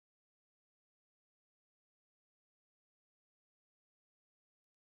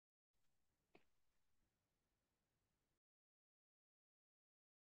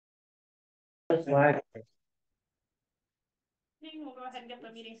We'll go ahead and get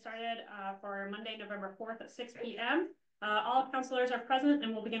the meeting started for Monday, November 4th at 6 p.m. All councilors are present,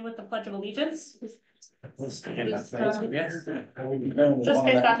 and we'll begin with the Pledge of Allegiance. Just face that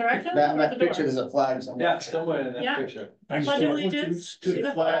direction. That picture, there's a flag somewhere. Yeah, somewhere in that picture. Pledge of allegiance to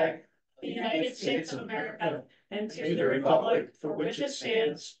the flag of the United States of America and to the republic for which it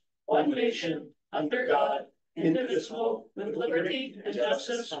stands, one nation, under God, indivisible, with liberty and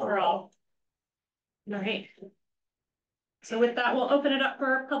justice for all. All right. So with that, we'll open it up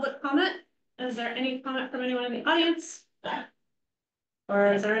for public comment. Is there any comment from anyone in the audience?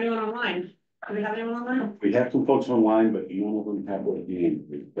 Or is there anyone online? Do we have anyone online? We have some folks online, but none of them have what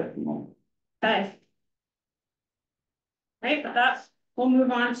name. Okay. Right, with that, we'll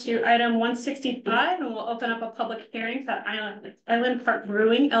move on to item 165, and we'll open up a public hearing for Island Park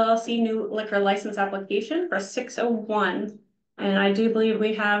Brewing LLC new liquor license application for 601. And I do believe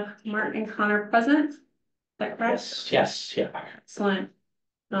we have Mark and Connor present. Is that correct? Yes, yeah. Excellent.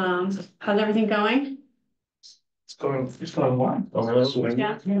 How's everything going? It's going well.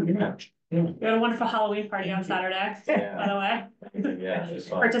 Yeah. We had a wonderful Halloween party on Saturday, by the way. Yeah.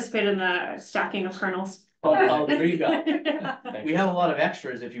 Participated in the stacking of kernels. Oh, there you go. Yeah. We have a lot of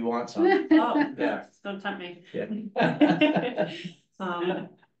extras if you want some. Oh, Yeah. don't tempt me. Yeah. Are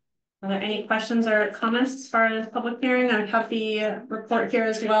there any questions or comments as far as public hearing? I have the report here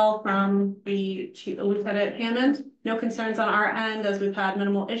as well from the Lieutenant Hammond. No concerns on our end, as we've had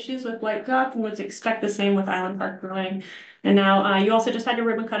minimal issues with White Duck and would expect the same with Island Park Brewing. And now you also just had your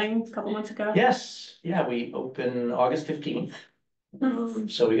ribbon cutting a couple months ago. Yes, yeah, we open August 15th.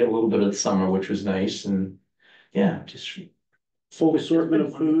 So we got a little bit of the summer, which was nice, and yeah, just Full assortment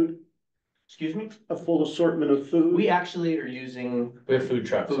of food, excuse me. a full assortment of food. We actually are using We have food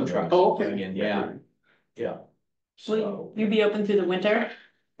trucks. food trucks. Oh, okay. coming in, yeah, yeah. Will So you be open through the winter?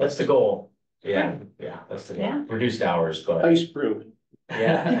 That's the goal. Yeah, that's the Yeah. goal. Reduced hours, but Ice brew.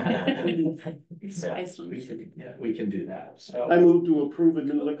 yeah. we can do that, so. I move to approve a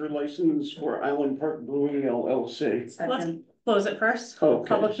new liquor license for Island Park Brewing LLC. Let's close it first. Okay.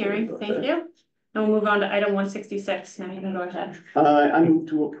 Public hearing, thank you. And we'll move on to item 166. Now you can go ahead. I move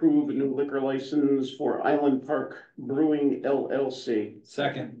to approve a new liquor license for Island Park Brewing LLC.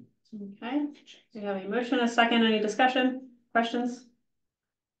 Second. Okay, we have a motion, a second, any discussion, questions?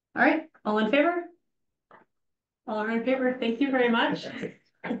 All right, all in favor? All are in favor, thank you very much.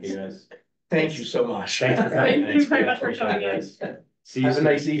 Thank you guys. Thank you so much. Thank you very much for coming in. Have a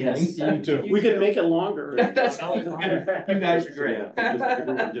nice evening. You too. We could make it longer. You guys are great.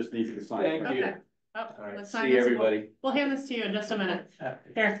 Everyone just needs to sign. Thank you. Okay. Oh, All right, let's sign see this. everybody. We'll hand this to you in just a minute.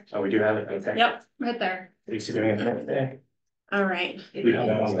 Here, Oh, we do have it, okay. yep, right there. At least you're doing it the next day. All right. We don't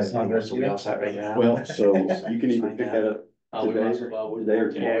know. That's not good, so we all set right now. Well, so you can even pick that up. We Today- also, well, today or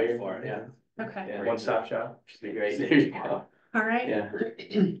we're tomorrow. waiting for it, yeah. Okay, Yeah. One stop shop. Should be great. There you go. all right. Yeah.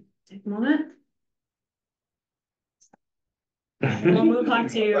 Take a moment. We'll move on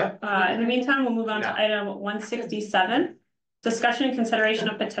to, in the meantime, we'll move on to item 167. Discussion and consideration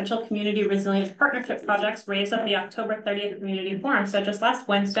of potential community resilience partnership projects raised at the October 30th community forum. So just last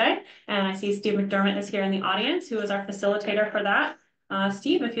Wednesday, and I see Steve McDermott is here in the audience, who is our facilitator for that.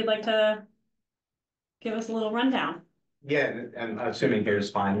 Steve, if you'd like to give us a little rundown. Yeah, and I'm assuming here's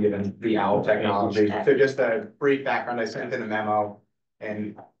fine, given the OWL technology. So just a brief background, I sent in a memo,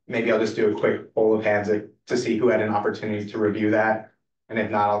 and maybe I'll just do a quick poll of hands to see who had an opportunity to review that. And if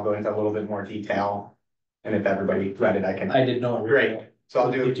not, I'll go into a little bit more detail. And if everybody read it, I can. I did not. Great. So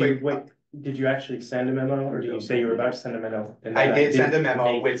I'll do a quick. Did you actually send a memo, or did you say you were about to send a memo? I did send a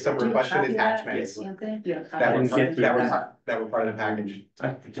memo with some requested attachments that were part of the package.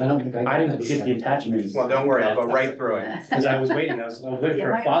 I didn't get the attachments. Well, don't worry, I'll go right through it. Cause I was waiting, I was waiting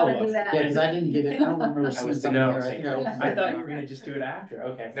for a follow-up. Yeah, cause I didn't get it, I don't remember receiving something No, there. I thought you were gonna just do it after,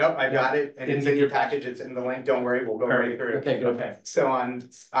 okay. Nope, I got it, and it's in your package, it's in the link, don't worry, we'll go right through it. Okay, good. Okay. So on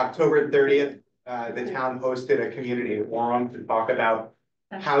October 30th, the town hosted a community forum to talk about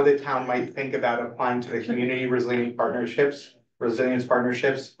how the town might think about applying to the community resilience partnerships,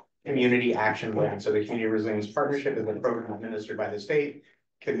 community action grants. So the community resilience partnership is a program administered by the state.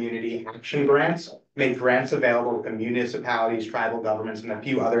 Community action grants make grants available to municipalities, tribal governments, and a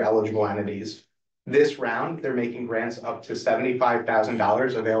few other eligible entities. This round, they're making grants up to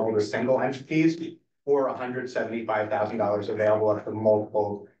 $75,000 available to single entities, or $175,000 available up to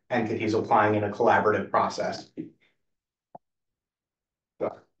multiple entities applying in a collaborative process.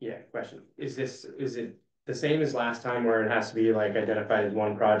 Yeah, question. Is it the same as last time where it has to be like identified as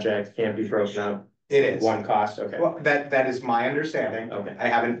one project, can't be broken up? It is. One cost, okay. Well, that is my understanding. Okay. I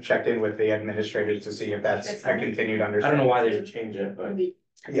haven't checked in with the administrators to see if that's a continued understanding. I don't know why they would change it, but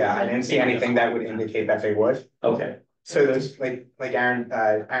Yeah, I didn't see anything that would indicate that they would. Okay, So those, like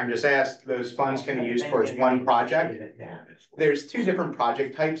Aaron just asked, those funds can be used towards one project. There's two different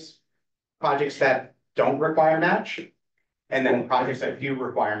project types. Projects that don't require match, and then projects that do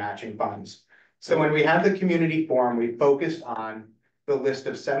require matching funds. So when we have the community forum, we focused on the list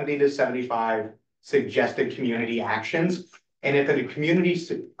of 70 to 75 suggested community actions. And if a community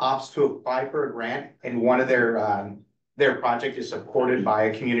opts to apply for a grant and one of their project is supported by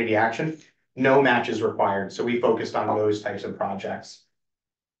a community action, no match is required. So we focused on those types of projects.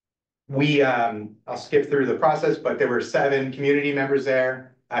 I'll skip through the process, but there were 7 community members there.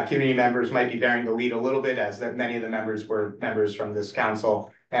 Community members might be bearing the lead a little bit, as that many of the members were members from this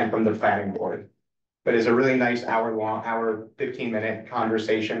council and from the planning board. But it's a really nice hour 15-minute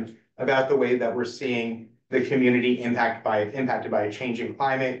conversation about the way that we're seeing the community impacted by a changing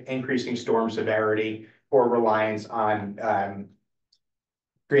climate, increasing storm severity, or reliance on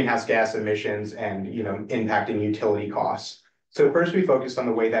greenhouse gas emissions and impacting utility costs. So first we focused on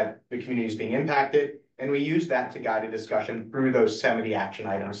the way that the community is being impacted, and we use that to guide a discussion through those 70 action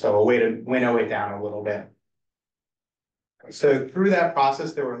items. So a way to winnow it down a little bit. So through that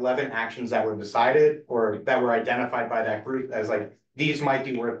process, there were 11 actions that were decided or that were identified by that group as like, these might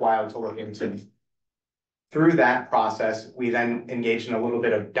be worthwhile to look into. Through that process, we then engaged in a little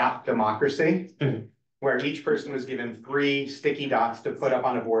bit of dot democracy, where each person was given 3 sticky dots to put up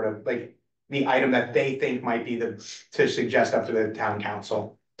on a board of like the item that they think might be to suggest up to the town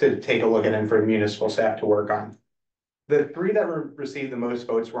council to take a look at and for municipal staff to work on. The 3 that received the most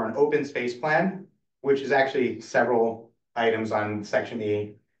votes were an open space plan, which is actually several items on section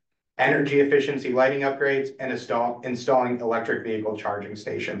E, energy efficiency lighting upgrades, and installing electric vehicle charging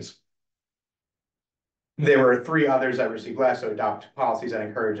stations. There were 3 others that received less, so adopt policies that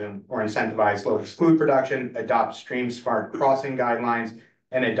encourage or incentivize low exclude production, adopt stream smart crossing guidelines,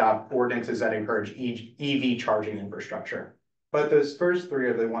 and adopt ordinances that encourage EV charging infrastructure. But those first 3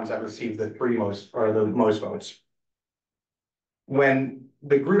 are the ones that received the most votes. When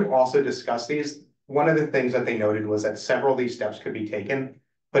the group also discussed these, one of the things that they noted was that several of these steps could be taken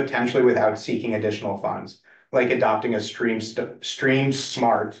potentially without seeking additional funds, like adopting a stream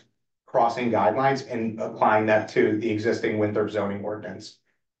smart crossing guidelines and applying that to the existing Winthrop zoning ordinance,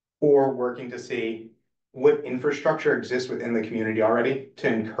 or working to see what infrastructure exists within the community already to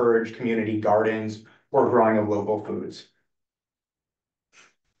encourage community gardens or growing of local foods.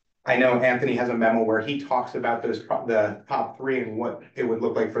 I know Anthony has a memo where he talks about the top 3 and what it would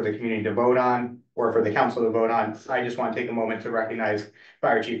look like for the community to vote on or for the council to vote on. I just want to take a moment to recognize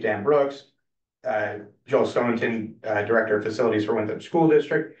Fire Chief Dan Brooks, Joel Stonington, Director of Facilities for Winthrop School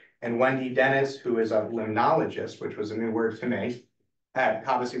District, and Wendy Dennis, who is a limnologist, which was a new word to me, at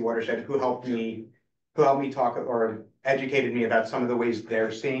Havasu Watershed, who helped me talk or educated me about some of the ways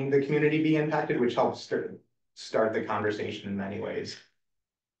they're seeing the community be impacted, which helps start the conversation in many ways.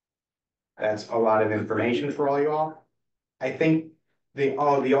 That's a lot of information for all you all. I think the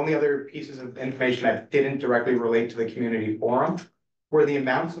only other pieces of information that didn't directly relate to the community forum were the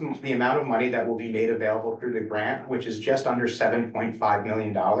amount of money that will be made available through the grant, which is just under $7.5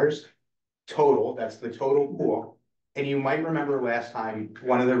 million total. That's the total pool. And you might remember last time,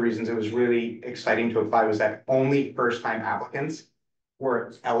 one of the reasons it was really exciting to apply was that only first-time applicants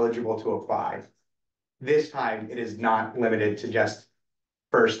were eligible to apply. This time, it is not limited to just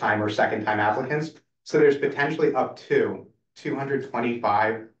first-time or second-time applicants. So there's potentially up to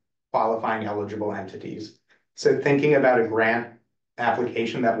 225 qualifying eligible entities. So thinking about a grant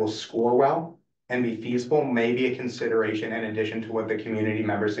application that will score well and be feasible may be a consideration in addition to what the community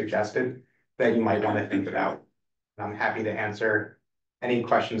members suggested that you might want to think about. I'm happy to answer any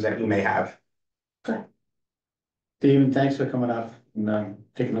questions that you may have. Steven, thanks for coming up and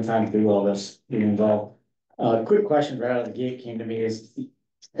taking the time to do all this, being involved. Quick question right out of the gate came to me is,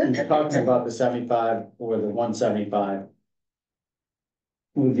 you're talking about the 75 or the 175.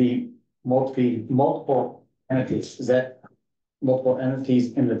 Would be multiple entities, is that multiple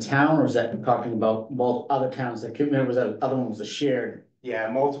entities in the town, or is that talking about both other towns? That could remember that other one was a shared. Yeah,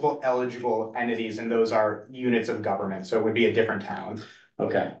 multiple eligible entities, and those are units of government, so it would be a different town.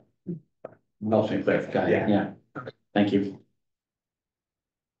 Okay. Helps me clarify. Yeah. Thank you.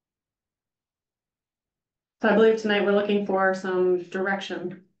 So I believe tonight we're looking for some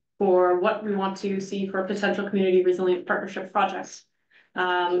direction for what we want to see for potential community resilient partnership projects.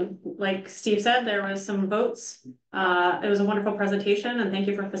 Like Steve said, there was some votes. It was a wonderful presentation, and thank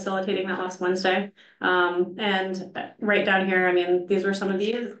you for facilitating that last Wednesday. And right down here, I mean, these were some of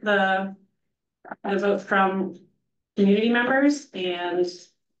the votes from community members, and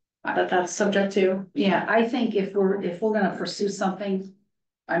that's subject to. Yeah, I think if we're gonna pursue something,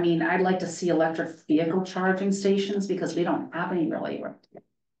 I mean, I'd like to see electric vehicle charging stations because we don't have any really.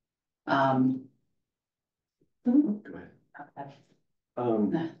 Um. Go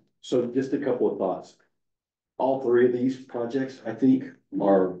ahead. So just a couple of thoughts. All three of these projects, I think,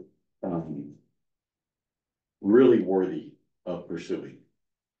 are, really worthy of pursuing.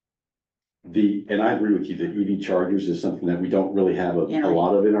 And I agree with you that EV chargers is something that we don't really have a Yeah.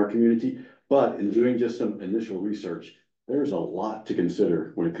 lot of in our community. But in doing just some initial research, there's a lot to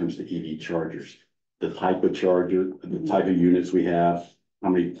consider when it comes to EV chargers. The type of charger, the type of units we have, how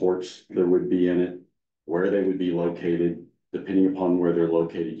many ports there would be in it, where they would be located. Depending upon where they're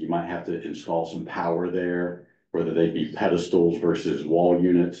located, you might have to install some power there, whether they be pedestals versus wall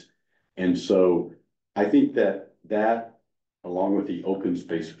units. And so I think that along with the open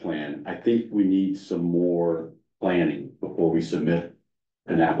space plan, I think we need some more planning before we submit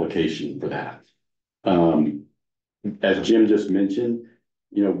an application for that. As Jim just mentioned,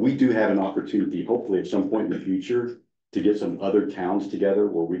 you know, we do have an opportunity, hopefully at some point in the future, to get some other towns together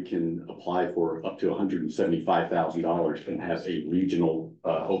where we can apply for up to $175,000 and have a regional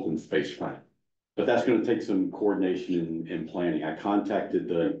open space plan. But that's gonna take some coordination and planning. I contacted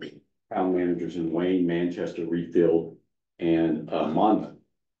the town managers in Wayne, Manchester, Reedfield, and Monmouth.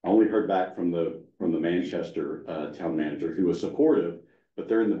 I only heard back from the Manchester town manager, who was supportive, but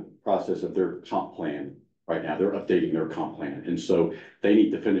they're in the process of their comp plan right now. They're updating their comp plan. And so they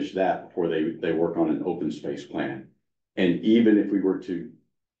need to finish that before they work on an open space plan. And even if we were to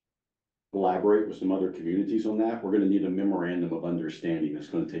collaborate with some other communities on that, we're gonna need a memorandum of understanding that's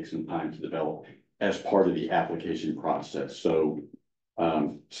gonna take some time to develop as part of the application process. So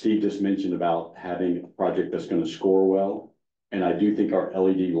Steve just mentioned about having a project that's gonna score well. And I do think our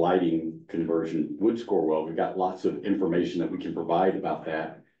LED lighting conversion would score well. We've got lots of information that we can provide about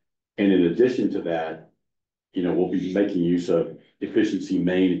that. And in addition to that, you know, we'll be making use of efficiency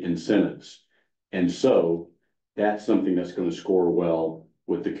main incentives. And so that's something that's going to score well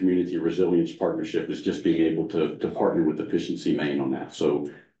with the Community Resilience Partnership, is just being able to partner with Efficiency Maine on that. So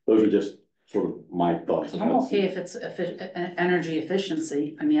those are just sort of my thoughts. I'm okay if it's energy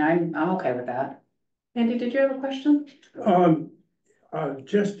efficiency. I mean, I'm okay with that. Andy, did you have a question?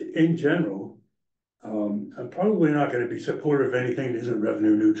 Just in general, I'm probably not gonna be supportive of anything that isn't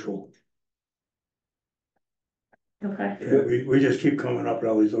revenue neutral. Okay. Yeah, we just keep coming up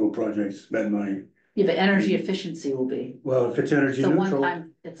with all these little projects, spend money. Yeah, but energy efficiency will be. Well, if it's energy It's a neutral, right,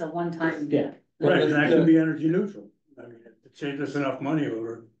 it's a one-time. Yeah. then that can be energy neutral. I mean, it saves us enough money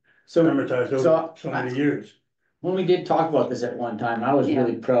over, So, amortized over so many years. when we did talk about this at one time, I was Yeah.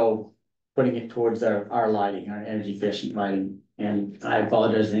 really pro putting it towards our lighting, our energy efficient lighting. And I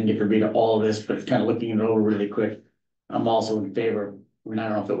apologize, I didn't get to read all of this, but kind of looking it over really quick. I'm also in favor, I mean, I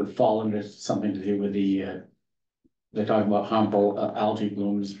don't know if it would fall under something to do with they're talking about harmful algae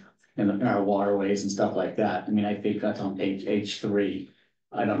blooms in our waterways and stuff like that. I mean, I think that's on page H3.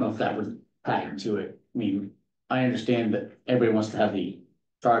 I don't know if that would pattern to it. I mean, I understand that everybody wants to have the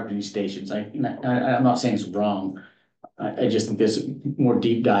charging stations. I'm not saying it's wrong. I just think there's more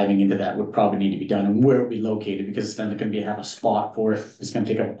deep diving into that would probably need to be done, and where it would be located, because it's then gonna have a spot for it. It's gonna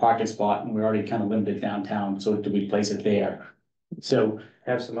take up a parking spot, and we're already kind of limited downtown, so do we place it there? So,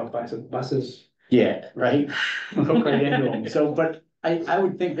 Have some up by some buses. yeah, right? Hook right into them. So, but I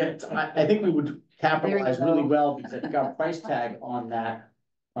would think that, I think we would capitalize really well, because I think our price tag on that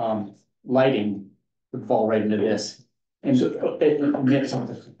lighting would fall right into this. And so it makes some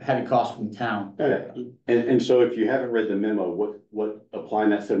heavy cost from the town. And so if you haven't read the memo, what applying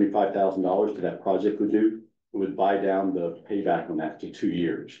that $75,000 to that project would do, it would buy down the payback on that to 2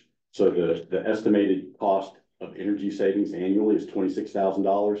 years. So the estimated cost of energy savings annually is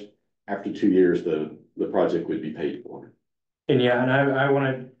 $26,000. After 2 years, the project would be paid for. And yeah, and I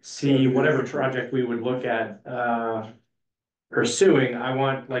wanna see whatever project we would look at, pursuing, I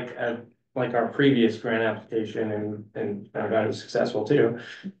want like our previous grant application, and I got it successful too.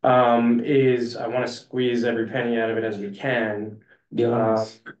 Is I wanna squeeze every penny out of it as we can.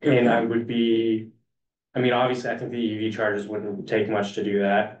 And I would be, I mean, obviously, I think the EV charges wouldn't take much to do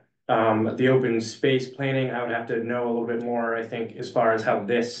that. The open space planning, I would have to know a little bit more, I think, as far as how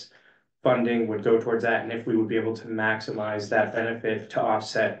this funding would go towards that, and if we would be able to maximize that benefit to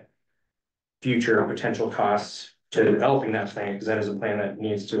offset future potential costs to developing that plan, because that is a plan that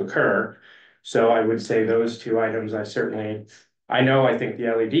needs to occur. So I would say those two items, I think the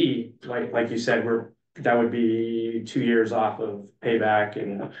LED, like you said, that would be 2 years off of payback,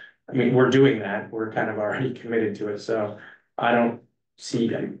 and I mean, we're doing that, we're kind of already committed to it, so I don't see,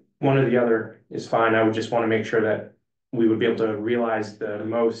 one or the other is fine. I would just want to make sure that we would be able to realize the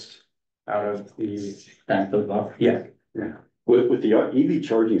most out of the. Back to the buffer. Yeah. With the EV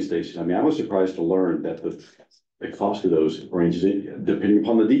charging stations, I mean, I was surprised to learn that the cost of those ranges, depending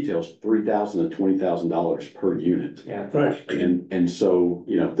upon the details, $3,000 to $20,000 per unit. Yeah. Right. And so,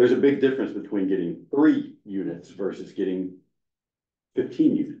 you know, there's a big difference between getting 3 units versus getting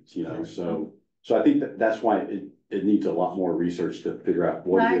 15 units, you know, so I think that's why it needs a lot more research to figure out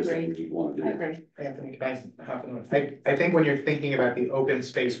what I it is that agree. we want to do. I agree. Anthony, can I hop in? I think when you're thinking about the open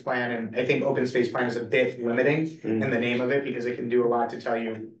space plan, and I think open space plan is a bit limiting in the name of it, because it can do a lot to tell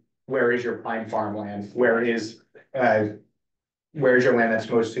you where is your prime farmland, where is your land that's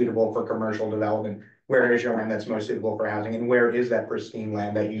most suitable for commercial development, where is your land that's most suitable for housing, and where is that pristine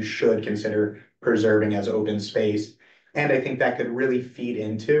land that you should consider preserving as open space. And I think that could really feed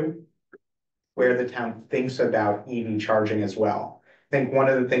into where the town thinks about EV charging as well. I think one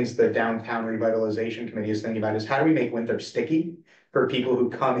of the things the downtown revitalization committee is thinking about is how do we make Winthrop sticky for people who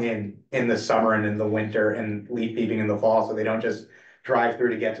come in the summer and in the winter and leaf peeping in the fall, so they don't just drive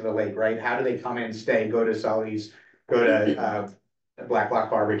through to get to the lake, right? How do they come in, stay, go to Sully's, go to Black Block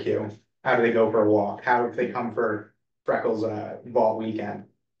Barbecue? How do they go for a walk? How if they come for Freckles Vault weekend?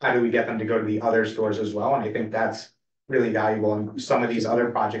 How do we get them to go to the other stores as well? And I think that's really valuable. And some of these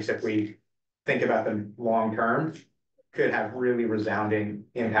other projects, if we think about them long term, could have really resounding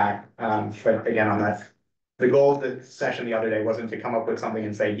impact. But again, on that, the goal of the session the other day wasn't to come up with something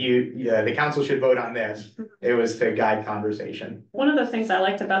and say, the council should vote on this. It was to guide conversation. One of the things I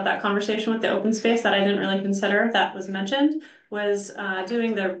liked about that conversation with the open space that I didn't really consider that was mentioned was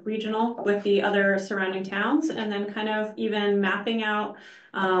doing the regional with the other surrounding towns, and then kind of even mapping out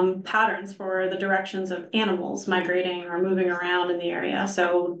patterns for the directions of animals migrating or moving around in the area.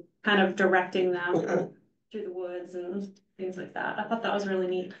 So kind of directing them through the woods and things like that. I thought that was really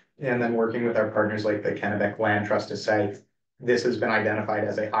neat. And then working with our partners like the Kennebec Land Trust to say, this has been identified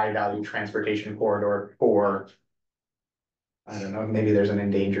as a high value transportation corridor for, I don't know, maybe there's an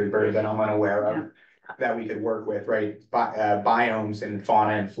endangered bird that I'm unaware of that we could work with, right? Biomes and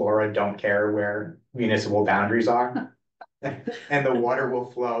fauna and flora don't care where municipal boundaries are. And the water will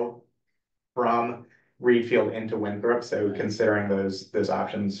flow from Reed Field into Winthrop, so considering those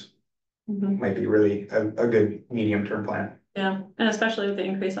options might be really a good medium-term plan. Yeah, and especially with the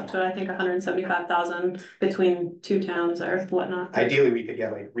increase up to, I think, 175,000 between two towns or whatnot. Ideally, we could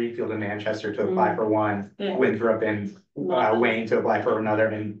get like Reed Field and Manchester to apply for one, Yeah. Winthrop and Wayne to apply for another,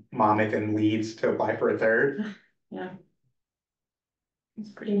 and Monmouth and Leeds to apply for a third. Yeah.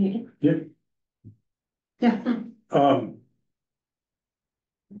 It's pretty neat. Yep. Yeah.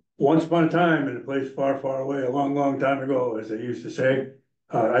 Once upon a time, in a place far, far away, a long, long time ago, as they used to say,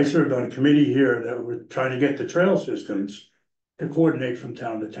 I served on a committee here that were trying to get the trail systems to coordinate from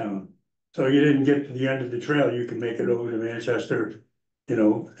town to town. So you didn't get to the end of the trail, you can make it over to Manchester, you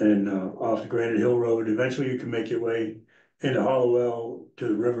know, and off the Granite Hill Road. Eventually you can make your way into Hollowell to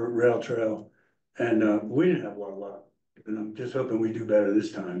the River Rail Trail. And we didn't have a lot of luck, and I'm just hoping we do better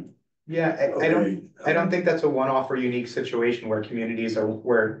this time. Yeah, I don't think that's a one-off or unique situation where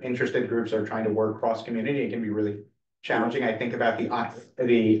where interested groups are trying to work cross-community. It can be really challenging. I think about the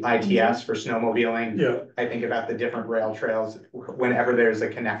ITS for snowmobiling. Yeah, I think about the different rail trails. Whenever there's a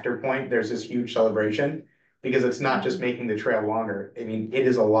connector point, there's this huge celebration because it's not just making the trail longer. I mean, it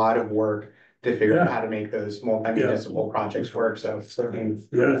is a lot of work to figure out how to make those multi-municipal projects work. So certainly.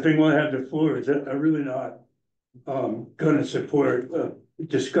 the other thing we'll have to floor is that I'm really not gonna support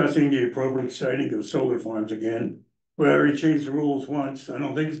discussing the appropriate siting of solar farms again. We already changed the rules once. I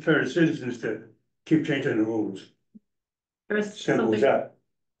don't think it's fair to citizens to keep changing the rules. There was Simple something as that.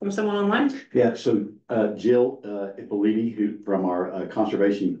 from someone online. Yeah, so Jill Ippoliti, who from our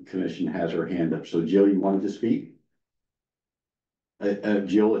Conservation Commission, has her hand up. So Jill, you wanted to speak?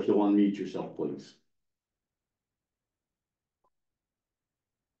 Jill, if you'll unmute yourself, please.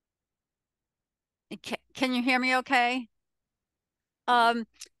 Can you hear me okay?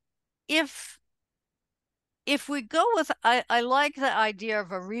 If we go with, I like the idea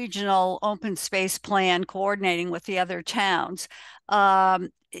of a regional open space plan coordinating with the other towns.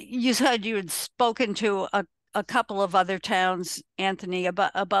 You said you had spoken to a couple of other towns, Anthony,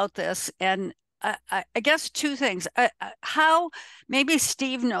 about this, and I guess two things. How, maybe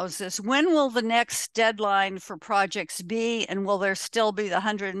Steve knows this, when will the next deadline for projects be, and will there still be the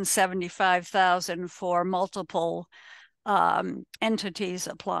 175,000 for multiple entities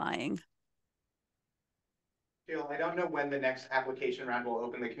applying? Jill, I don't know when the next application round will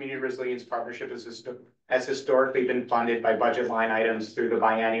open. The Community Resilience Partnership has historically been funded by budget line items through the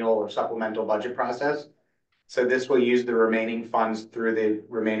biennial or supplemental budget process. So this will use the remaining funds through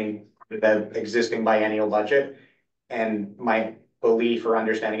the existing biennial budget. And my belief or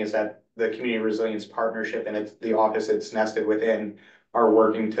understanding is that the Community Resilience Partnership and it's the office it's nested within are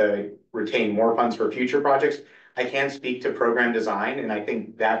working to retain more funds for future projects. I can't speak to program design, and I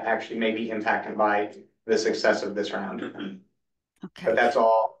think that actually may be impacted by the success of this round. But Okay, that's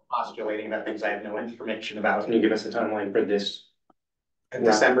all postulating about things I have no information about. Can you give us a timeline for this?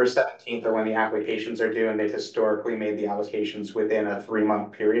 December 17th are when the applications are due, and they've historically made the allocations within a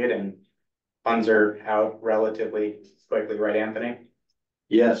 3-month period, and funds are out relatively quickly, right, Anthony?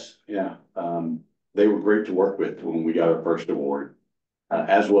 Yes, yeah, they were great to work with when we got our first award.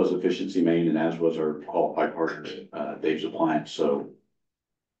 As was Efficiency Maine and as was our qualified partner, Dave's Appliance, so.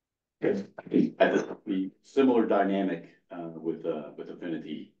 I think the similar dynamic, with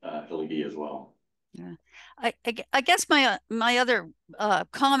Affinity, LED as well. I guess my other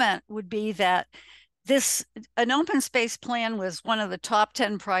comment would be that an open space plan was one of the top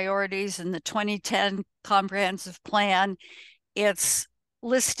 10 priorities in the 2010 comprehensive plan. It's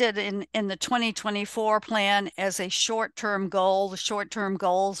listed in the 2024 plan as a short-term goal. The short-term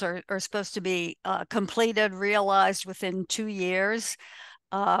goals are supposed to be completed, realized within 2 years.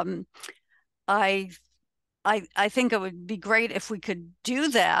 I think it would be great if we could do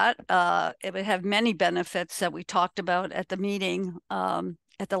that. It would have many benefits that we talked about at the meeting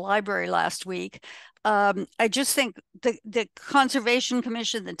at the library last week. I just think the Conservation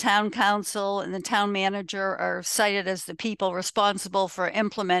Commission, the Town Council, and the Town Manager are cited as the people responsible for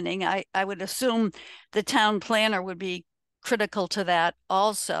implementing. I would assume the Town Planner would be critical to that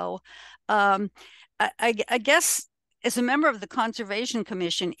also. I guess as a member of the Conservation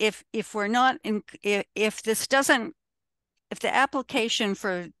Commission, if we're not in, if the application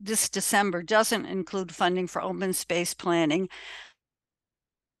for this December doesn't include funding for open space planning,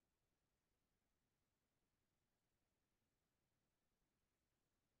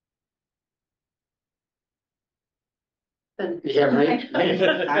 Yeah, right.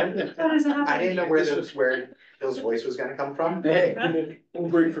 I didn't know where Bill's voice was gonna come from. We'll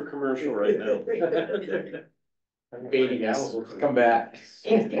break for commercial right now. Baiting us, come back.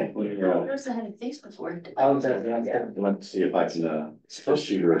 Where's the head of Facebook for? Let's see if I can,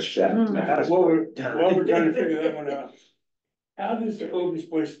 shoot her a shot. While we're trying to figure that one out, how does the open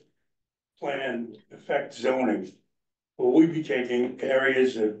space plan affect zoning? Will we be taking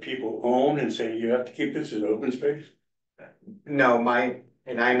areas that people own and saying you have to keep this as open space? No,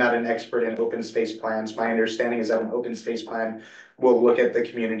 and I'm not an expert in open space plans. My understanding is that an open space plan will look at the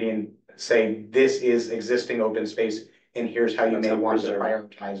community and say, this is existing open space, and here's how you may want to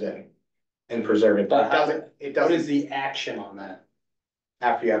prioritize it and preserve it. But It What is doesn't, the action on that?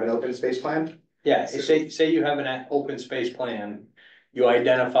 after you have an open space plan, Yeah, say you have an open space plan, you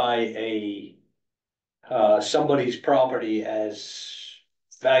identify somebody's property as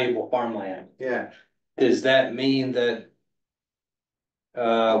valuable farmland. yeah. Does that mean that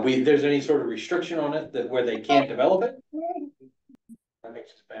there's any sort of restriction on it that where they can't develop it? That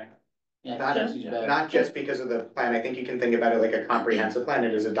makes it back. Not just because of the plan. I think you can think about it like a comprehensive plan.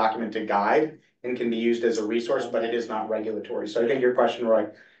 It is a document to guide and can be used as a resource, but it is not regulatory. So I think your question, Roy,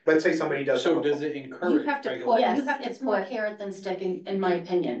 let's say somebody does. So does it encourage? You have to put, regulation? you have to It's more put, carrot than stick in my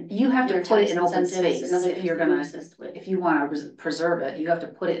opinion. you have to Your put it tax in open incentives space. and other If you're things gonna, to assist with. if you wanna preserve it, you have to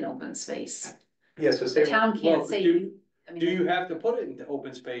put it in open space. Yeah, so The say, town can't Well, say. do- I mean, Do you have to put it into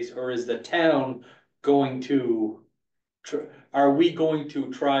open space, or is the town going to? Are we going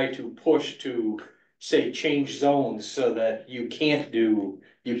to try to push to, say, change zones so that you can't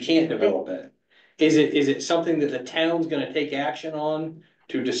develop it? Is it something that the town's gonna take action on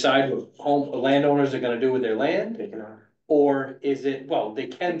to decide what landowners are gonna do with their land? Or is it, well, they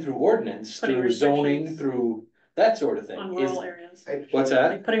can through ordinance, Putting through zoning, restrictions. through that sort of thing. On Is- rural areas, What's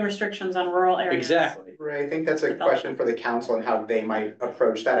that? like putting restrictions on rural areas. Exactly. Ray, I think that's a question for the council and how they might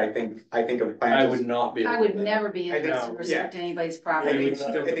approach that. I think of plans. I would not be. I would never be I think able to so, restrict anybody's I property. think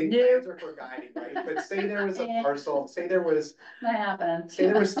plans are for guiding, right? But say there was a parcel, say there was That happened.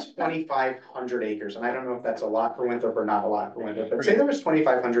 2,500 acres, and I don't know if that's a lot for Winthrop or not a lot for Winthrop, but say there was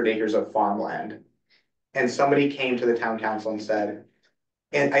 2,500 acres of farmland. And somebody came to the town council and said,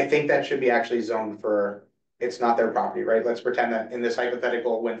 and I think that should be actually zoned for, it's not their property, right? Let's pretend that in this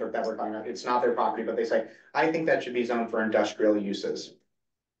hypothetical Winthrop that we're talking about, it's not their property, but they say, I think that should be zoned for industrial uses.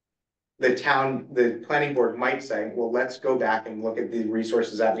 The planning board might say, well, let's go back and look at the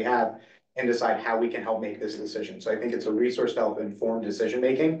resources that we have and decide how we can help make this decision. So I think it's a resource to help inform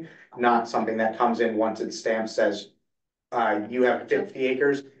decision-making, not something that comes in once it's stamped, says, you have 50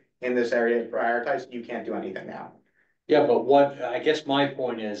 acres in this area prioritized, you can't do anything now. Yeah, but I guess my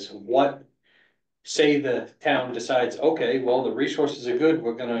point is, say the town decides, okay, well, the resources are good,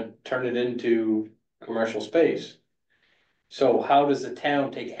 we're gonna turn it into commercial space. So how does the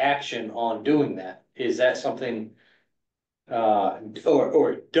town take action on doing that? Is that something?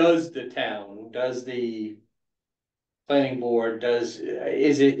 Or does the town, does the planning board, is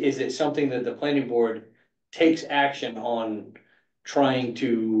it something that the planning board takes action on trying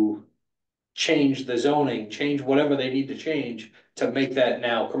to change the zoning, change whatever they need to change to make that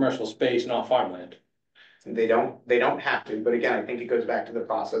now commercial space, not farmland? They don't have to, but again, I think it goes back to the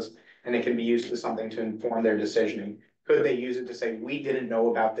process and it can be used as something to inform their decisioning. Could they use it to say, we didn't know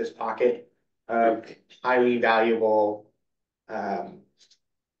about this pocket of highly valuable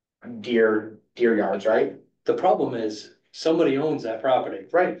deer yards, right? The problem is, somebody owns that property.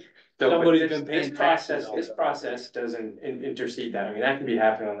 Right. So, but Somebody's this, been paying this process, taxes on this it. process doesn't intercede that, I mean, that can be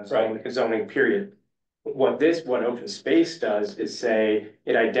happening on the Right. zoning period. What open space does is say,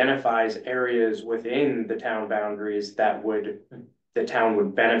 it identifies areas within the town boundaries that the town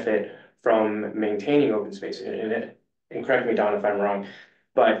would benefit from maintaining open space, and correct me, Don, if I'm wrong.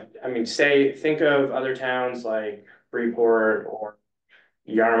 But, I mean, think of other towns like Freeport or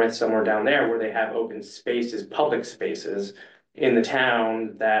Yarmouth, somewhere down there, where they have open spaces, public spaces in the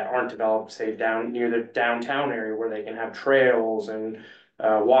town that aren't developed, say, down near the downtown area, where they can have trails and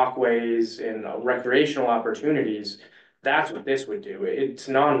walkways and recreational opportunities. That's what this would do. It's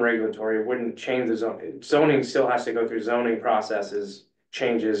non-regulatory. It wouldn't change the zone. Zoning still has to go through zoning processes,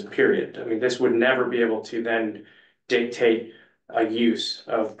 changes, period. I mean, this would never be able to then dictate a use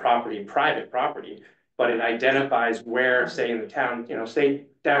of property, private property, but it identifies where, say in the town, say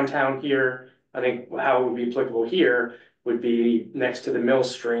downtown here. I think how it would be applicable here would be next to the mill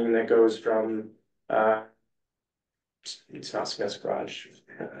stream that goes from, it's not Smith's Garage.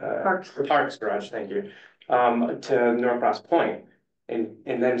 Parks Garage, thank you, to Norcross Point, and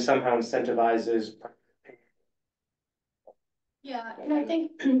then somehow incentivizes. Yeah, and I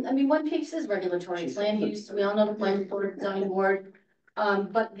think, I mean, one piece is regulatory, land use, we all know the planning board, zoning board.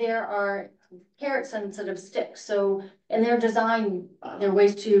 But there are carrots instead of sticks, so in their design, there are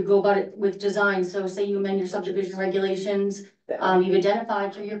ways to go about it with design, so say you amend your subdivision regulations. You've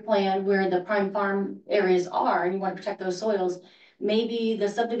identified through your plan where the prime farm areas are, and you want to protect those soils. Maybe the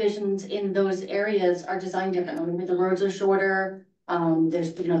subdivisions in those areas are designed differently, maybe the roads are shorter,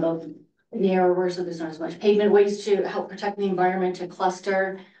 there's, the narrower, so there's not as much pavement, ways to help protect the environment, to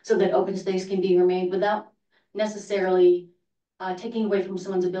cluster, so that open space can be remained without necessarily taking away from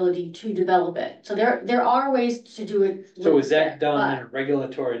someone's ability to develop it. So there are ways to do it. So with is that it, done in but a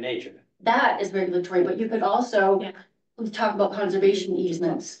regulatory nature? that is regulatory, but you could also talk about conservation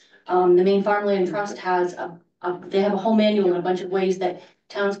easements. The Maine Farmland Trust has they have a whole manual and a bunch of ways that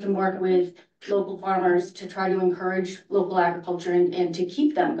towns can work with local farmers to try to encourage local agriculture and to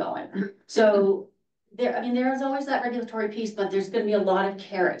keep them going. So there is always that regulatory piece, but there's gonna be a lot of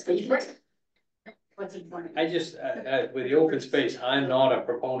carrots that you can. What's important. I just, with the open space, I'm not a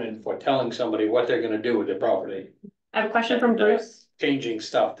proponent for telling somebody what they're gonna do with their property. I have a question from Bruce. Changing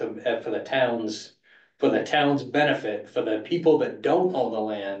stuff for the town's benefit, for the people that don't own the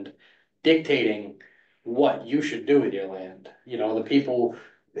land, dictating what you should do with your land. The people,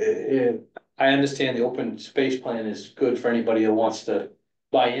 I understand the open space plan is good for anybody who wants to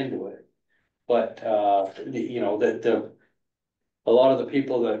buy into it. But, a lot of the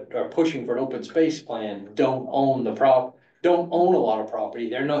people that are pushing for an open space plan don't own a lot of property.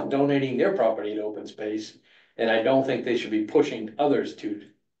 They're not donating their property to open space. And I don't think they should be pushing others to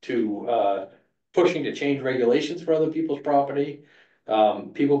pushing to change regulations for other people's property.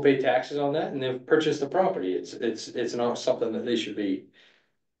 People pay taxes on that and they've purchased the property. It's not something that they should be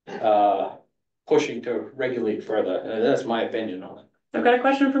pushing to regulate further. That's my opinion on it. I've got a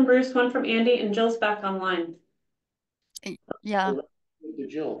question from Bruce, one from Andy, and Jill's back online. Yeah. To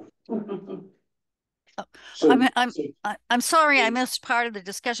Jill. I'm sorry I missed part of the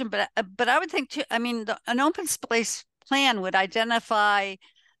discussion, but I would think too, I mean, an open space plan would identify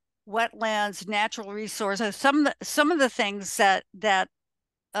wetlands, natural resources, some of the things that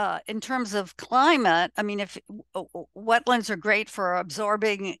in terms of climate, I mean, if wetlands are great for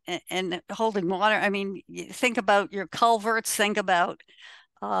absorbing and holding water, I mean, think about your culverts, think about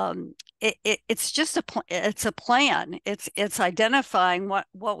it's just it's a plan. It's identifying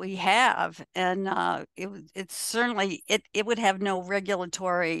what we have, and it's certainly it would have no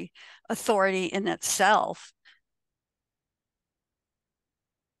regulatory authority in itself.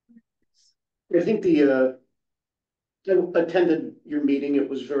 I think attended your meeting. It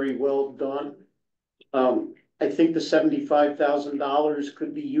was very well done. I think the $75,000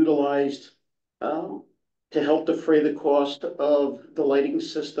 could be utilized to help defray the cost of the lighting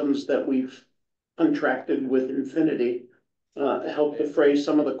systems that we've contracted with Infinity, help defray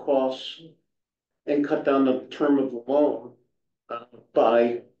some of the costs and cut down the term of the loan.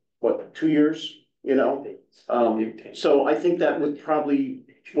 by, what, 2 years, you know? So I think that would probably,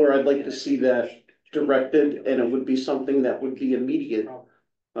 where I'd like to see that directed, and it would be something that would be immediate.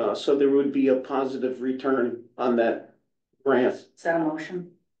 So there would be a positive return on that grant. Is that a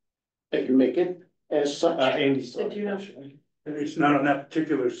motion? If you make it as such. Andy. Did you have- And it's not on that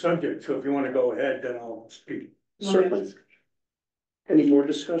particular subject, so if you wanna go ahead, then I'll speak. Certainly. Any more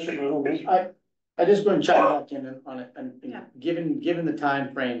discussion? I don't know. I just want to chime back in on it, and Yeah. given the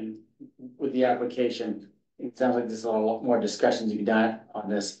time frame with the application, it sounds like there's a lot more discussions to be done on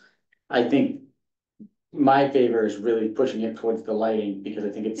this. I think my favor is really pushing it towards the lighting, because I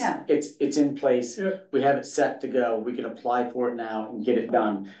think Yeah. it's in place. Yeah. We have it set to go, we can apply for it now and get it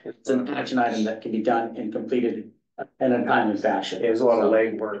done. It's an action item that can be done and completed in a timely fashion. There's a lot of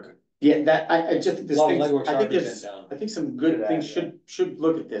legwork. Yeah, that, I just think A this lot of thing, legwork's I think already there's, been done. I think some good things should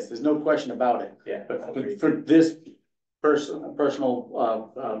look at this, there's no question about it. Yeah. But for this personal,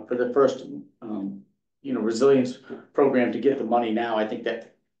 for the first, resilience program to get the money now, I think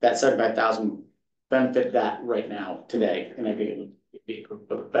that 75,000 benefit that right now, today, and I think it would be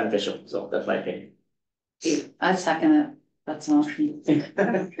beneficial, so that's my opinion. I second it. That's an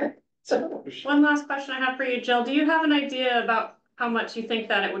motion. One last question I have for you, Jill. Do you have an idea about how much you think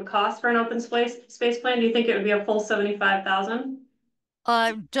that it would cost for an open space plan? Do you think it would be a full 75,000?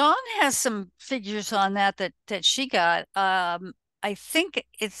 Dawn has some figures on that she got. I think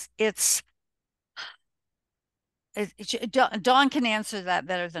Dawn can answer that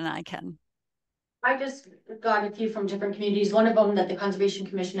better than I can. I just got a few from different communities. One of them that the Conservation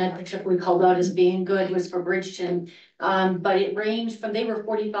Commission had particularly called out as being good was for Bridgeton. But it ranged from, they were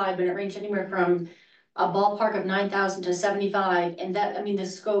 45, but it ranged anywhere from a ballpark of 9,000 to 75. And that, I mean, the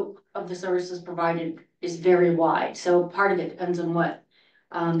scope of the services provided is very wide. So part of it depends on what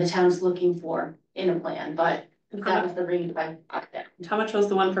the town's looking for in a plan, but that was the range I there. How much was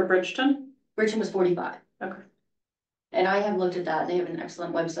the one for Bridgeton? Bridgeton was 45. Okay. And I have looked at that. They have an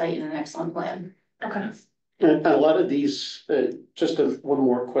excellent website and an excellent plan. Okay. And a lot of these, one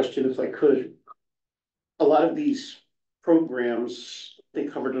more question if I could. A lot of these programs, they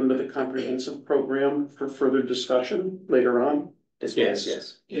covered under the comprehensive program for further discussion later on.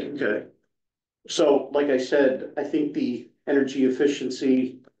 Yes. Okay. So like I said, I think the energy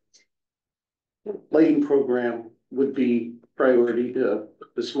efficiency lighting program would be priority to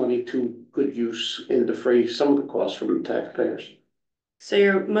put this money to good use and defray some of the costs from the taxpayers. So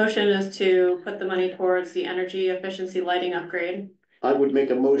your motion is to put the money towards the energy efficiency lighting upgrade. I would make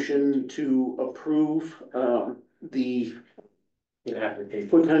a motion to approve the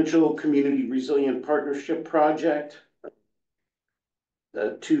potential community resilient partnership project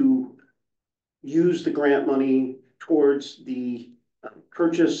to use the grant money towards the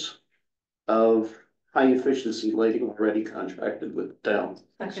purchase of high efficiency lighting already contracted with the town.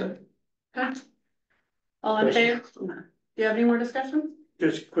 Okay. All in favor? Do you have any more discussion?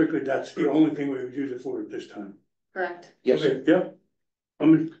 Just quickly, that's the only thing we would use it for at this time. Correct. Yes, Okay, yep.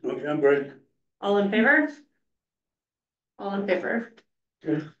 I'm ready. All in favor? All in favor.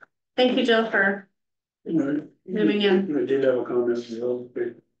 Okay. Thank you, Jill, for moving in. I did have a comment,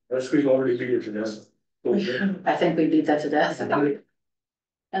 but that's, we've already beat it to death. Okay. I think we beat that to death.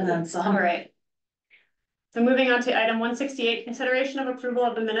 And then some. All right. So moving on to item 168, consideration of approval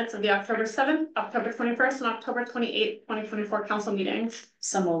of the minutes of the October 7th, October 21st, and October 28th, 2024 council meetings.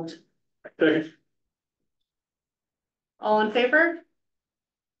 So moved. Second. All in favor?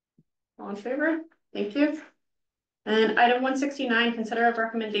 All in favor? Thank you. And item 169, consider of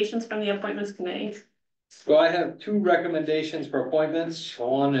recommendations from the appointments committee. So I have two recommendations for appointments.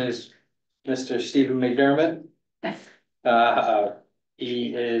 One is Mr. Stephen McDermott.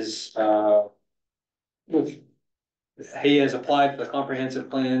 He is, he has applied for the comprehensive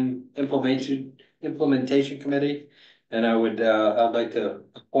plan implementation committee. And I'd like to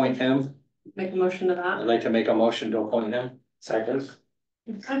appoint him. Make a motion to I'd that. like to make a motion to appoint him. Second.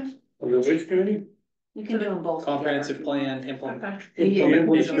 Okay. Which committee? You can do them both. Comprehensive plan implement. Okay. Yeah.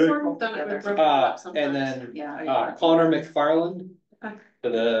 And then Yeah. Connor McFarland. Okay. For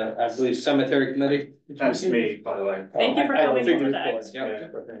the, I believe, cemetery committee. That's me, by the way. Thank you for coming in today.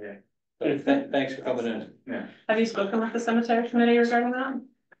 Thanks for coming in. Have you spoken with the cemetery committee regarding that?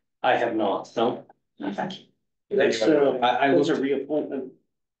 I have not, no. Okay. that's, I was a was, reappointment.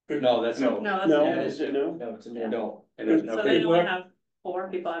 no, that's no. No, No, that's. is it no? No, it's a no. So they only have 4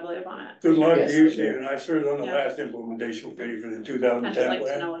 people, I believe, on it. Good luck Yes. to you, Stephen. I served on the Yeah. last implementation committee for the two I'd thousand just ten like to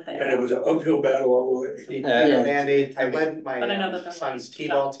plan, know what they and it are. was an uphill battle all the way. Mandate, I led But I know that my they're- son's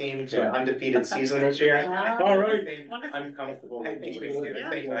T-ball team to an Yeah. undefeated season this year. All right. Wonderful. I'm comfortable. I think we can do the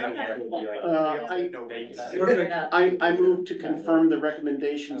thing. I move to confirm the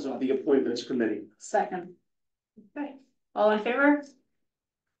recommendations of the appointments committee. Second. Okay, all in favor?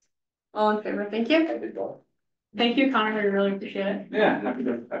 All in favor, thank you. Thank you, Connor, I really appreciate it. Yeah, happy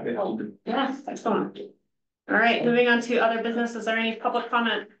to help. Yeah, excellent. All right, moving on to other business, is there any public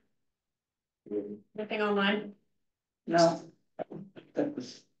comment? Anything online? No.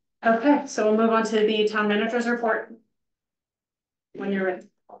 Okay, so we'll move on to the town manager's report. When you're ready.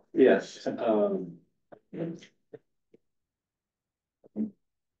 Yes, Okay,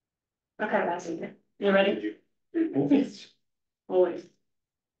 that's it. You ready? Always.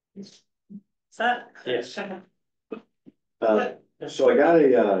 Set? Yes. Okay. so I got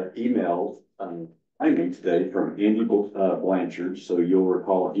a, email, I mean today from Andy Blanchard, so you'll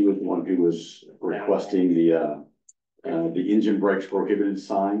recall he was the one who was requesting the engine brakes prohibited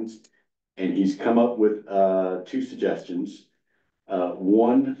signs. And he's come up with, 2 suggestions.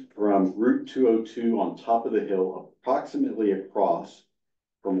 One from Route 202 on top of the hill, approximately across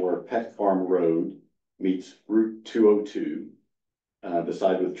from where Pet Farm Road meets Route 202, the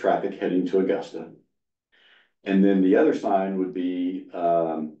side with traffic heading to Augusta. And then the other sign would be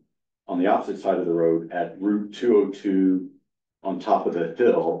on the opposite side of the road at Route 202 on top of the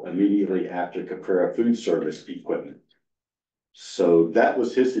hill, immediately after Caprera Food Service equipment. So that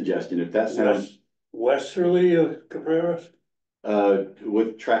was his suggestion, if that sounds, Westerly of Cabrera.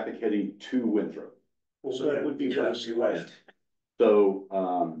 with traffic heading to Winthrop. So that would be west. So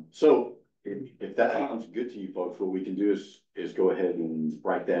if that sounds good to you folks, what we can do is go ahead and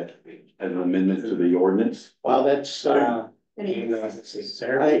write that as an amendment to the ordinance. Wow, that's, I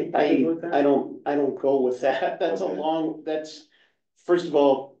don't go with that. That's a Okay. long, that's, first of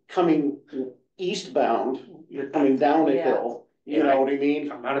all, coming eastbound, you're coming down a Yeah. hill, you know what I mean?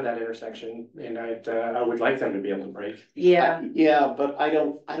 Come out of that intersection and I would like them to be able to brake Yeah, Yeah, but I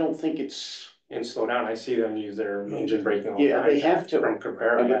don't think it's, and slow down. I see them use their engine braking all the yeah, time. they have to. From I would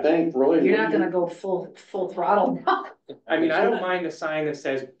Caprera. think, Roy. you're not gonna go full throttle now. I mean, I don't mind a sign that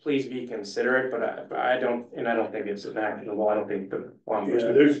says, please be considerate, but I don't think it's actionable. I don't think the.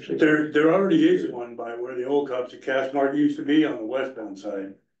 Yeah, there already is one by where the old Cops of Cash Mart used to be on the westbound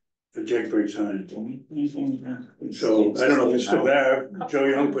side. The Jake Brake sign. So I don't know if it's still there. Joe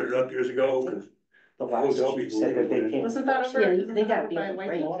Young put it up years ago. 'Cause The last last people said that they can't. Wasn't that over? Yeah, they gotta be by able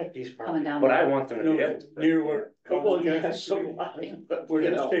to White- brake coming down. But I want them to be able to. Near where. Well, yeah, so, but, Where you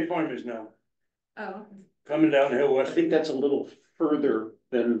the know, State Farm is now, Oh, coming down the hill I west. think that's a little further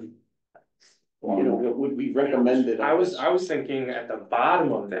than, you know, what would be recommended. I was thinking at the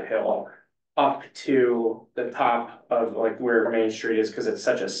bottom of the hill, up to the top of like where Main Street is, cause it's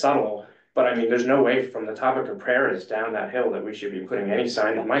such a subtle. But I mean, there's no way from the top of Caprera's down that hill that we should be putting any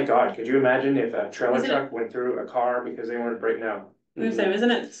sign. My God, could you imagine if a trailer Isn't it- truck went through a car because they weren't braking out? I'm gonna say, isn't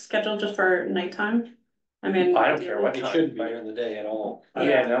it scheduled just for nighttime? I mean. I don't care what It time. shouldn't be during the day at all.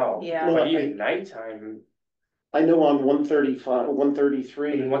 Yeah, no, Yeah. but Well, even nighttime, I know on 135,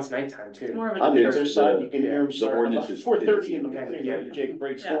 133. I mean, what's nighttime It's too? more of a. On the It's other side, you can hear them the start ordinance about is- 4:30 in the Yeah, morning, yeah. Jake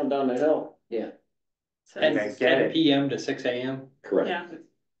breaks Yeah. going down the hill. So And I it's- get 10 it, PM to 6 AM. Correct. Yeah,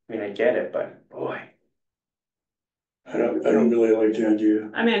 I mean, I get it, but boy. I don't really like the idea.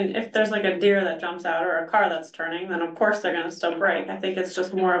 I mean, if there's like a deer that jumps out or a car that's turning, then of course they're gonna still brake. I think it's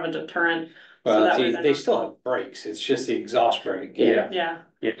just more of a deterrent. So Well, that way see, they're they not- still have brakes. It's just the exhaust brake. Yeah. Yeah,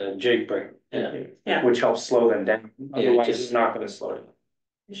 The Jake brake. Yeah. Yeah. Which helps slow them down, Yeah, otherwise just- it's not gonna slow them.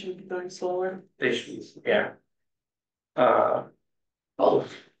 you should be going slower. They should, yeah.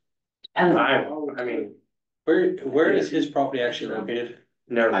 And I mean, Where is his property actually located?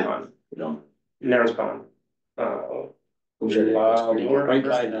 Narrowspawn, No. Narrowspawn. Right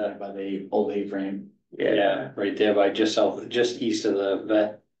by By the old A-frame. Yeah, Right there by just east of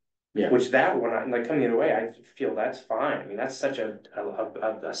the vet. which that one, like coming the other way, I feel that's fine. I mean, that's such a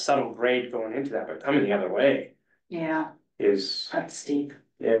subtle grade going into that, but coming the other way yeah, is, that's steep.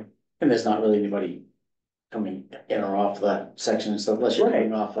 yeah. And there's not really anybody coming in or off that section, so unless you're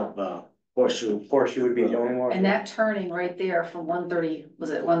coming off of, Horseshoe. Of course, you would be the only one. And that turning right there from 130, was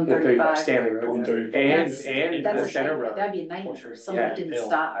it 135 135? Stanley Road, 135. and the center road. That'd be a nightmare, if Yeah, someone didn't hill.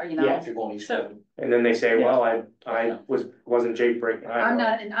 stop, or, you know. Yeah, if you're going east. So- And then they say, well, I wasn't Jake breaking. I'm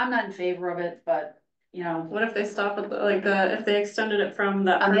not in favor of it, but, you know, What if they stop at if they extended it from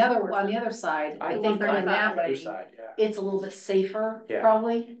that? on the first other, portion? on the other side, I The think on 135. that Other way, side, yeah. it's a little bit safer, Yeah.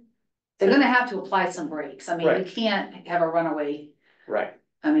 probably. They're gonna have to apply some brakes, I mean, you Right. can't have a runaway Right.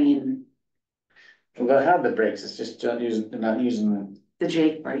 I mean, Well, how the brakes, it's just they're not using, the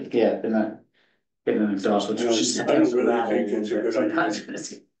Jake brake. yeah, they're not getting an exhaust, which is just. I don't really think it's a good idea.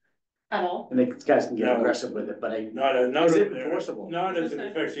 Sometimes, At all. and the guys can get No. aggressive with it, but Not is over it there. enforceable? Not as it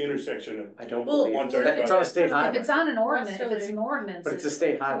affects the intersection I don't Well, believe. of It's on a 135. state If highway, it's on an ordinance, if it's an ordinance. but it's a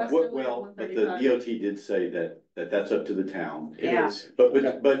state highway. Well, but the DOT did say that's up to the town. It Yeah. is.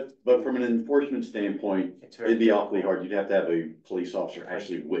 But from an enforcement standpoint, It's very. it'd be awfully hard. You'd have to have a police officer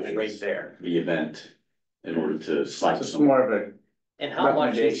actually Right witness there. the event in order to cite It's someone. more of a, And how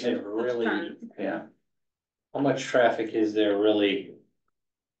much is Recommendation. there really, yeah, how much traffic is there really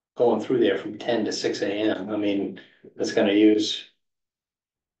going through there from 10 to 6 AM? I mean, that's gonna use,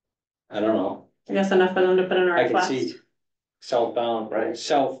 I don't know, I guess enough for them to put in a I can request. see southbound, Right.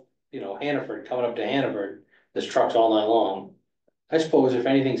 south, Hannaford, coming up to Hannaford, there's trucks all night long. I suppose if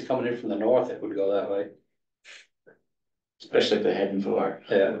anything's coming in from the north, it would go that way. especially if they're heading for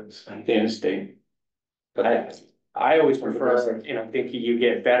Yeah. the interstate. But I always prefer, you know, think you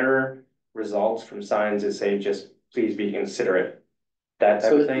get better results from signs that say just please be considerate. That type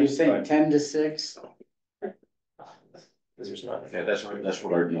So of thing. you're saying but 10 to 6? There's not. Yeah, that's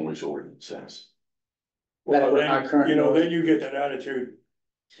what our noise ordinance says. Well, That's our then, current you know, noise. then you get that attitude,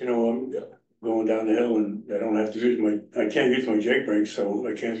 you know, I'm going down the hill and I don't have to use I can't use my Jake brakes, so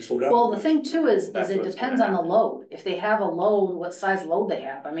I can't slow down. Well, the thing too is That's it what's depends on gonna the load. If they have a load, what size load they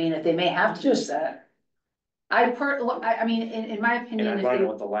have. I mean, if they may have to use that. I mean, in my And opinion, I if wanna know they,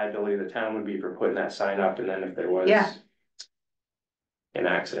 what the liability of the town would be for putting that sign up, and then if there was. Yeah. An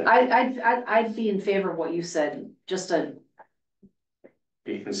accident, I'd be in favor of what you said, just to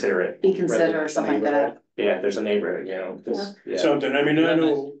be considerate. be considerate or something like that. Yeah, if there's a neighborhood, you know, just, yeah. Something, I mean, I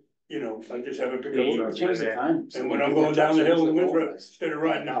know, you know, I just haven't picked up. Change the time. And when I'm going down the hill in Winthrop, instead of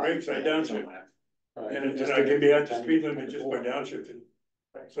riding the brakes, I downshift. And I can be at the speed limit just by downshifting.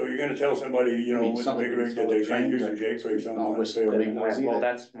 So you're gonna tell somebody, you know, with a big rig that they can't use their Jake brakes on. Well,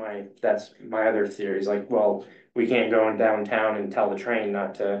 that's my other theory, is like, well, we can't go in downtown and tell the train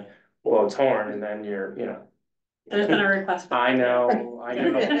not to blow its horn, and then you're, you know. There's been a request. I know.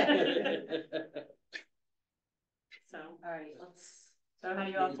 So, Alright, let's. so how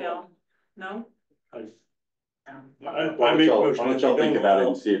do you all feel? No? I Why make don't y'all, motion why don't that y'all we think don't about it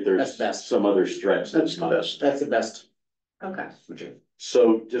allow- and see if That's there's best. some other stretch. That's the best. That's the best. Okay.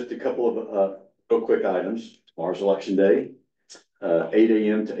 So just a couple of, real quick items. Tomorrow's election day. 8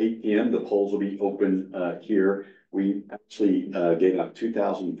 AM to 8 PM, the polls will be open, here. We actually, gave out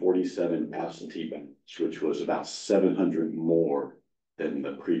 2,047 absentee ballots, which was about 700 more than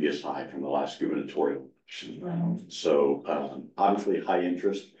the previous high from the last gubernatorial election. So, obviously high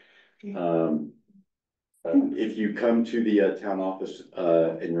interest. If you come to the, town office,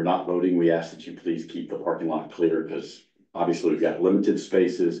 and you're not voting, we ask that you please keep the parking lot clear, because obviously we've got limited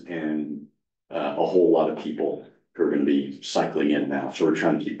spaces and, a whole lot of people who are gonna be cycling in now, so we're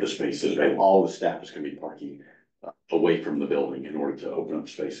trying to keep the spaces, right? All the staff is gonna be parking away from the building in order to open up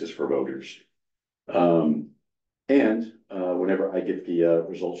spaces for voters. Whenever I get the,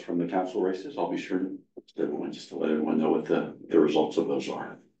 results from the council races, I'll be sure to everyone, just to let everyone know what the results of those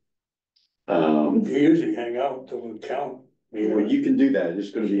are. You usually hang out till we count. Well, you can do that,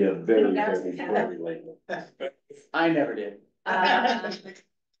 it's gonna be a very, very, very late. I never did.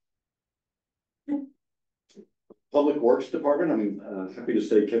 Public Works Department, I'm happy to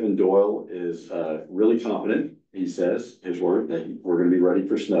say Kevin Doyle is really confident. He says, his word, that we're gonna be ready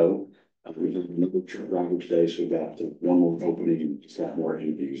for snow. We have another truck driver today, so we've got one more opening and just got more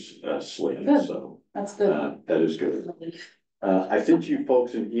interviews slated, Good. so That's good. that is good. I sent you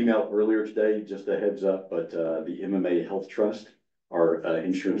folks an email earlier today, just a heads up, but the MMA Health Trust, our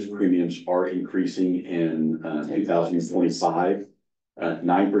insurance premiums are increasing in 2025.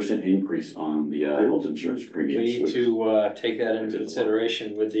 9% increase on the health insurance We premiums. need to, take that into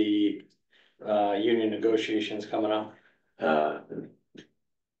consideration with the, union negotiations coming up.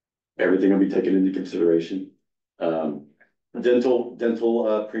 Everything will be taken into consideration. Dental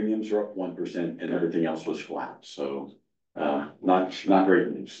premiums are up 1% and everything else was flat, so not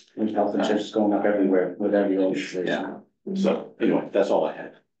great news. And health insurance is going up everywhere with every organization. Yeah. So anyway, that's all I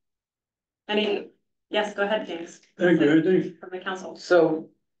had. Yes, go ahead, James. Thank you, Anthony. From the council. So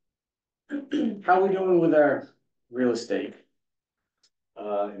how are we doing with our real estate?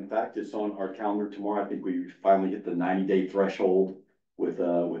 In fact, it's on our calendar tomorrow. I think we finally hit the 90-day threshold with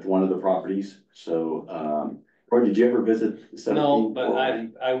one of the properties. So, Roy, did you ever visit? No, but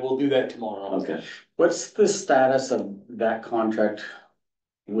I will do that tomorrow. Okay. What's the status of that contract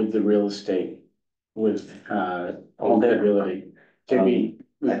with the real estate, with Homestead Realty? Did we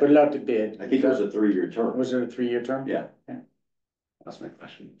put it out to bid? I think it was a 3-year term. Was it a 3-year term? Yeah. That's my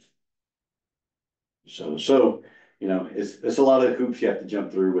question. So, you know, it's a lot of hoops you have to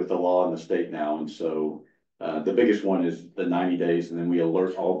jump through with the law in the state now, and so. The biggest one is the 90 days, and then we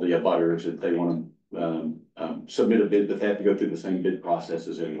alert all the abutters that they wanna, submit a bid, but they have to go through the same bid process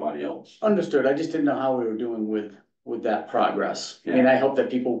as everybody else. Understood, I just didn't know how we were doing with that progress. I mean, I hope that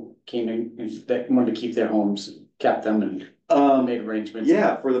people came in, and that wanted to keep their homes, kept them and made arrangements.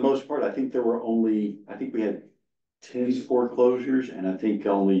 Yeah, for the most part, I think we had 10 foreclosures, and I think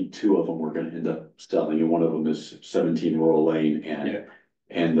only 2 of them were gonna end up selling, and one of them is 17 Rural Lane,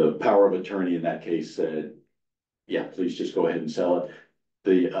 and the power of attorney in that case said, yeah, please just go ahead and sell it.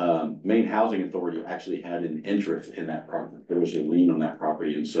 The Maine Housing Authority actually had an interest in that property. There was a lien on that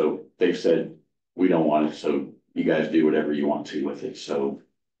property, and so they've said, we don't want it, so you guys do whatever you want to with it. So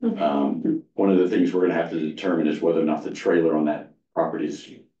one of the things we're gonna have to determine is whether or not the trailer on that property is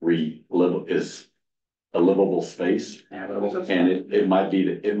a livable space. And it might be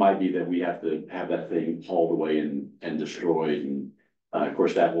that we have to have that thing hauled away and destroyed, and of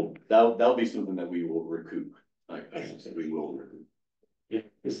course that'll be something that we will recoup. We will recoup.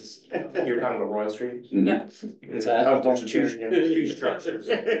 You're talking about Royal Street? Yeah. Is There that?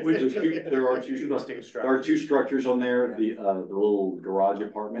 are two structures on there. The little garage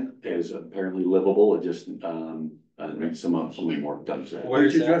apartment is apparently livable. It just needs some more done.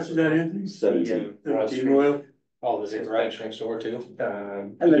 Which address is that, Anthony? 17. 17 Royal? Oh, there's a garage next door too.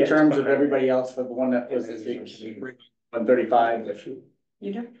 And the terms of everybody else for the one that was 135,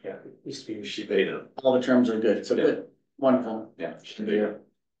 You do? Yeah, used to be she paid it. all the terms are good, so good, wonderful. Yeah. Should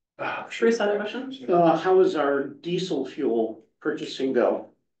we sign a motion? How is our diesel fuel purchasing go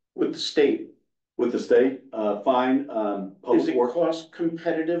with the state? With the state, fine, Is public it works. cost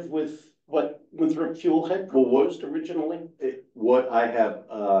competitive with what Winthrop Fuel had Well, what- proposed originally? What I have,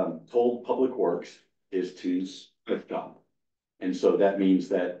 told Public Works is to split them. And so that means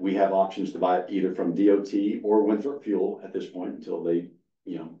that we have options to buy it either from DOT or Winthrop Fuel at this point until they,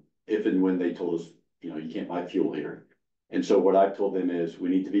 you know, if and when they told us, you know, you can't buy fuel here. And so what I've told them is we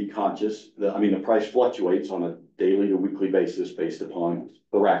need to be conscious that, I mean, the price fluctuates on a daily or weekly basis based upon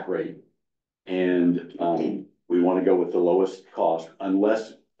the rack rate. And, we want to go with the lowest cost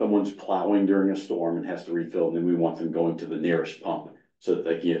unless someone's plowing during a storm and has to refill, then we want them going to the nearest pump so that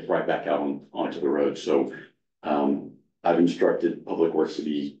they can get right back out onto the road. So, I've instructed Public Works to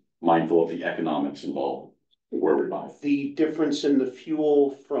be mindful of the economics involved where we buy. The difference in the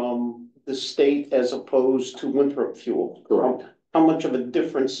fuel from the state as opposed to Winthrop Fuel? Correct. How much of a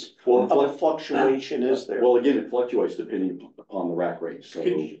difference of a fluctuation is there? Well, again, it fluctuates depending upon the rack rate, so.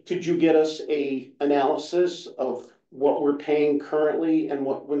 Could you get us a analysis of what we're paying currently and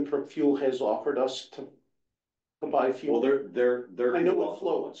what Winthrop Fuel has offered us to buy fuel? Well, they're. I know it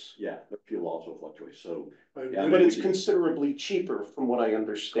floats. Yeah, their fuel also fluctuates, so. Yeah, But it's considerably cheaper from what I Oh,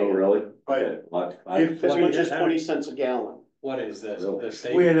 understand. really? Right. Okay, well, If As we much had as had- 20 cents a gallon. What is this, Really? the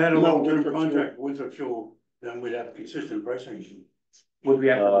state? We had a No, long-term Winthrop contract with the fuel, then we'd have consistent pricing. Would we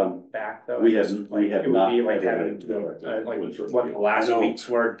have to look back though? we have Like, it would not be like had having, like what the I last know. week's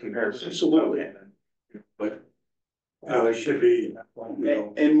were compared to. Absolutely. Okay, then. But, it should be, you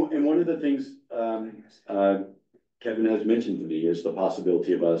know, And one of the things, Kevin has mentioned to me is the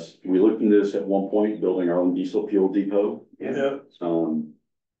possibility of us, we looked into this at one point, building our own diesel fuel depot. yeah,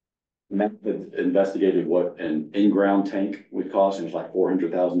 Matt had investigated what an in-ground tank would cost, and it was like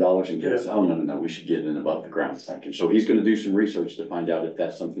 $400,000, and he said, oh, no, we should get an above the ground tank. And so he's gonna do some research to find out if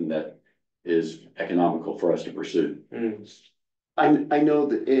that's something that is economical for us to pursue. I know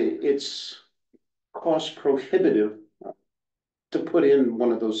that it's cost prohibitive to put in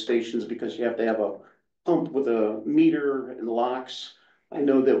one of those stations because you have to have a pump with a meter and locks. I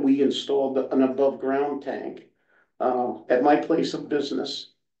know that we installed an above ground tank at my place of business.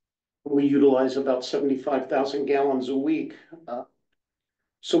 We utilize about 75,000 gallons a week.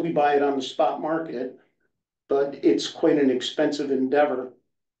 So we buy it on the spot market, but it's quite an expensive endeavor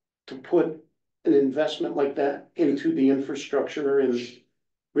to put an investment like that into the infrastructure, and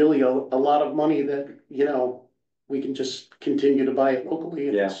really a lot of money that, you know, we can just continue to buy it locally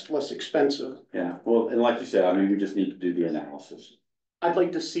and it's less expensive. Yeah, well, and like you said, I mean, we just need to do the analysis. I'd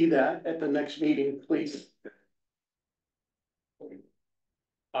like to see that at the next meeting, please.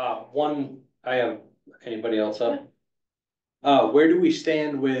 I have, anybody else up? Where do we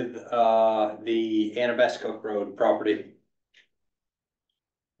stand with, the Annabescook Road property?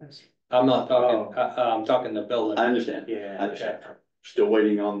 I'm not talking, I'm talking the building. I understand. Yeah. I understand. Still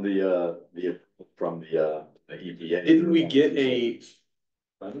waiting on from the EPA. Didn't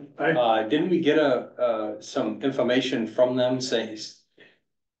we get some information from them saying,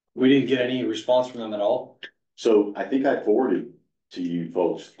 we didn't get any response from them at all? So I think I forwarded to you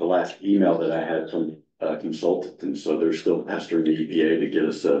folks, the last email that I had from a consultant, and so they're still pestering the EPA to get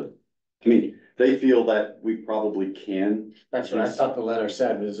us I mean, they feel that we probably can. That's what I thought the letter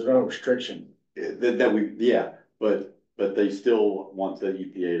said, there's no restriction. But they still want the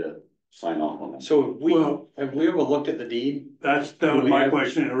EPA to sign off on that. So Well- have we ever looked at the deed? that was my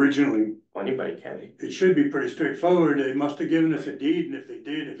question originally. Anybody can, It should be pretty straightforward. They must have given us a deed, and if they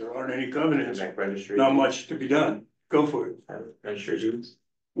did, if there aren't any covenants, Quebec registry. not much to be done. Go for it. Registry.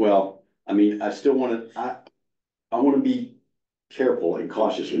 Well, I mean, I still wanna, I wanna be careful and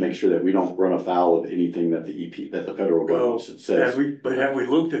cautious to make sure that we don't run afoul of anything that that the federal Well, government says. have we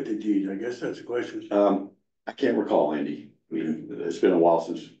looked at the deed? I guess that's the question. I can't recall, Andy. I mean, it's been a while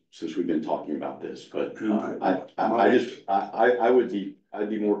since we've been talking about this, but I'd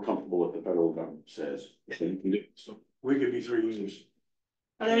be more comfortable if the federal government says. We could be 3 years.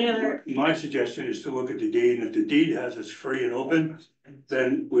 Are there any other, My suggestion is to look at the deed, and if the deed has us free and open,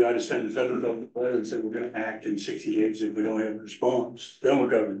 then we ought to send the federal government a letter and say we're gonna act in 60 days if we don't have a response. Then we're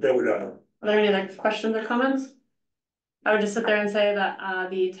done, Are there any other questions or comments? I would just sit there and say that,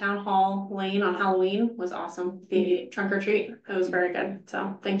 the town hall lane on Halloween was awesome, the trunk or treat, it was very good,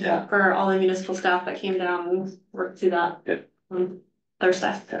 so thank you Yeah. for all the municipal staff that came down and worked through that. Yeah. On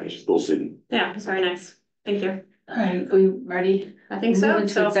Thursday, We'll see. yeah, it was very nice, thank you, All right, we ready? I think Move so, into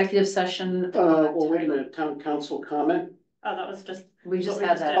so, executive session. Well, wait a minute, town council comment? oh, that was just, We just we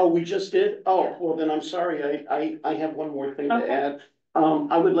had just that. Oh, we just did? Oh, Yeah. well, then I'm sorry, I have one more thing to Okay. add.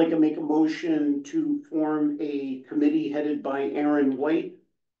 I would like to make a motion to form a committee headed by Aaron White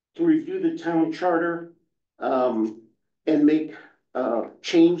to review the town charter, and make,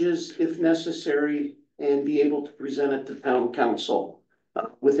 changes if necessary and be able to present it to town council,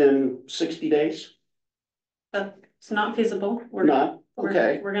 within 60 days, it's not feasible, we're not,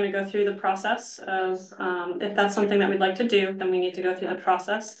 okay. We're gonna go through the process of, if that's something that we'd like to do, then we need to go through the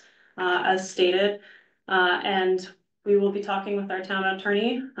process, as stated. And we will be talking with our town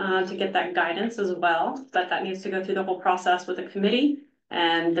attorney, to get that guidance as well, but that needs to go through the whole process with the committee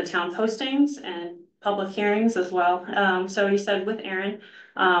and the town postings and public hearings as well. So you said with Aaron,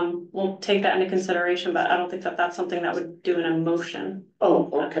 we'll take that into consideration, but I don't think that that's something that would do in a motion.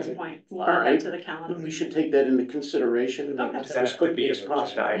 Oh, At this okay. point, we'll All add right. that to the calendar. We should take that into consideration and make it as quickly as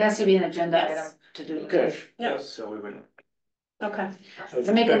possible. It has to be an agenda Yes. item to do. Okay. Yeah. So we would. Okay,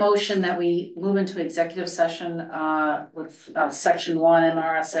 I make a motion that we move into executive session, with, section 1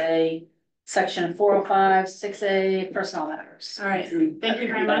 MRSA, section 405, 6A, personnel matters. all right, thank you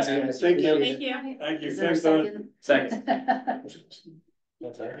very much. Thank you. Thank you. Thank you. Is there a Thanks, Don. second? Second.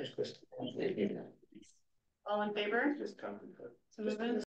 All in favor? Just come. So move in.